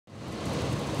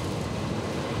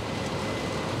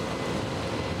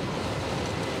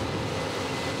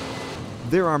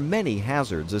There are many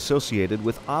hazards associated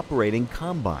with operating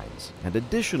combines, and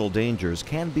additional dangers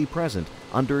can be present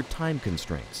under time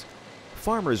constraints.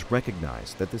 Farmers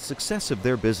recognize that the success of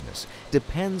their business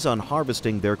depends on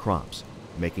harvesting their crops,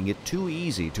 making it too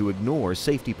easy to ignore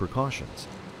safety precautions.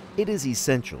 It is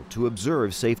essential to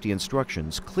observe safety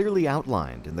instructions clearly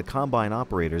outlined in the Combine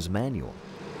Operator's Manual.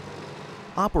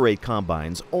 Operate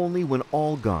combines only when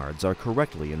all guards are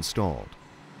correctly installed.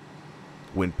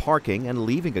 When parking and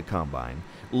leaving a combine,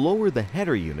 lower the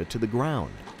header unit to the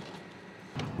ground.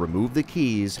 Remove the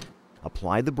keys,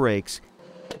 apply the brakes,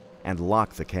 and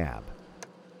lock the cab.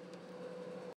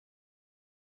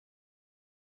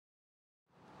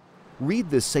 Read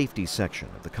the safety section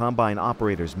of the Combine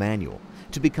Operator's Manual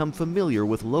to become familiar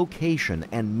with location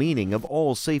and meaning of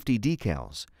all safety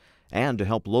decals, and to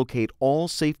help locate all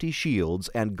safety shields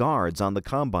and guards on the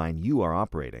combine you are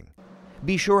operating.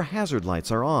 Be sure hazard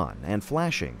lights are on and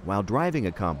flashing while driving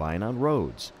a combine on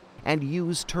roads, and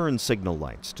use turn signal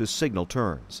lights to signal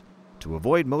turns. To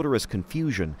avoid motorist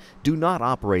confusion, do not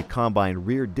operate combine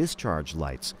rear discharge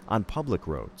lights on public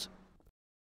roads.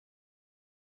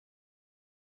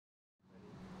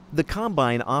 The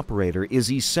combine operator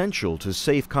is essential to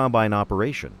safe combine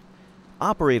operation.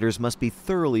 Operators must be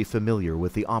thoroughly familiar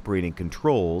with the operating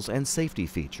controls and safety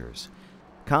features.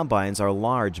 Combines are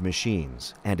large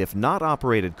machines, and if not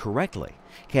operated correctly,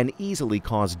 can easily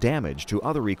cause damage to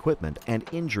other equipment and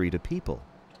injury to people.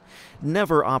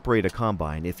 Never operate a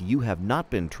combine if you have not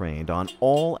been trained on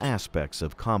all aspects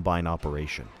of combine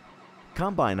operation.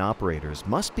 Combine operators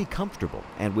must be comfortable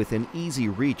and within easy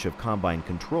reach of combine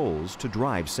controls to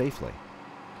drive safely.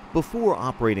 Before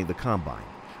operating the combine,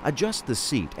 adjust the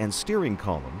seat and steering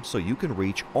column so you can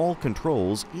reach all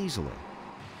controls easily.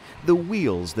 The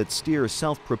wheels that steer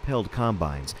self-propelled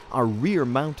combines are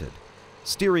rear-mounted.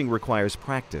 Steering requires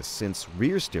practice since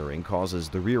rear steering causes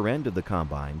the rear end of the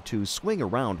combine to swing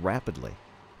around rapidly.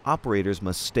 Operators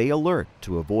must stay alert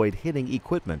to avoid hitting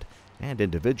equipment and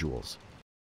individuals.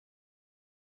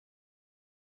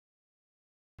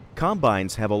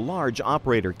 Combines have a large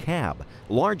operator cab,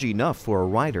 large enough for a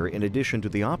rider in addition to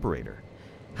the operator.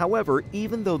 However,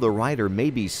 even though the rider may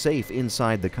be safe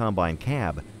inside the combine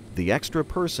cab, the extra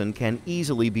person can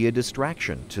easily be a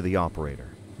distraction to the operator.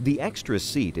 The extra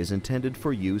seat is intended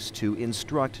for use to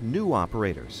instruct new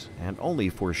operators and only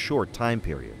for short time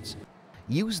periods.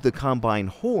 Use the combine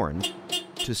horn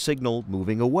to signal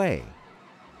moving away.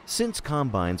 Since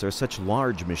combines are such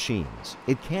large machines,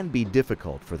 it can be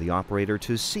difficult for the operator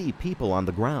to see people on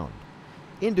the ground.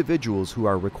 Individuals who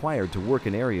are required to work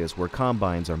in areas where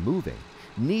combines are moving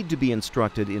need to be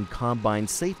instructed in combine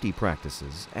safety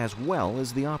practices as well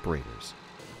as the operators.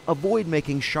 Avoid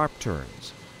making sharp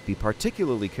turns. Be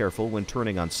particularly careful when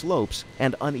turning on slopes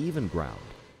and uneven ground.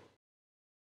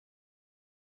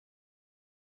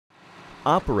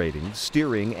 Operating,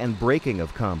 steering, and braking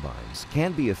of combines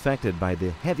can be affected by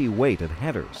the heavy weight of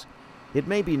headers. It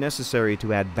may be necessary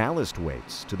to add ballast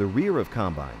weights to the rear of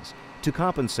combines to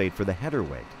compensate for the header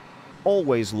weight.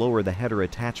 Always lower the header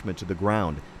attachment to the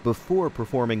ground before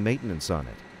performing maintenance on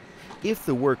it. If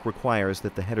the work requires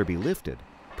that the header be lifted,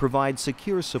 provide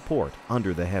secure support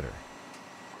under the header.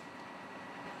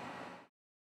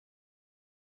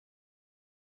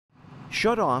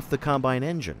 Shut off the combine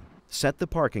engine, set the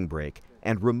parking brake,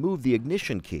 and remove the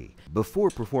ignition key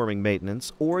before performing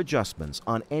maintenance or adjustments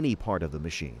on any part of the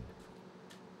machine.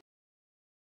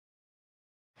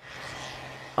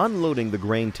 Unloading the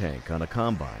grain tank on a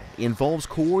combine involves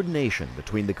coordination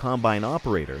between the combine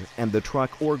operator and the truck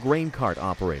or grain cart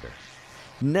operator.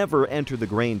 Never enter the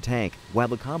grain tank while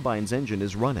the combine's engine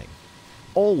is running.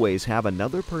 Always have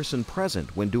another person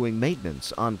present when doing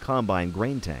maintenance on combine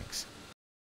grain tanks.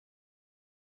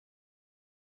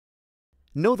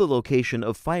 Know the location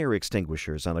of fire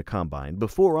extinguishers on a combine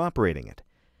before operating it.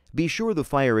 Be sure the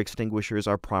fire extinguishers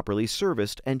are properly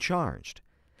serviced and charged.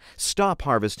 Stop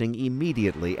harvesting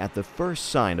immediately at the first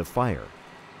sign of fire.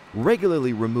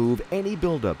 Regularly remove any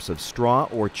buildups of straw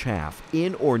or chaff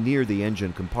in or near the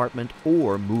engine compartment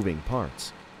or moving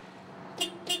parts.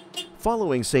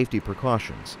 Following safety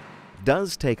precautions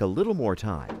does take a little more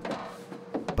time,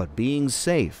 but being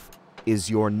safe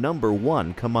is your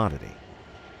 #1 commodity.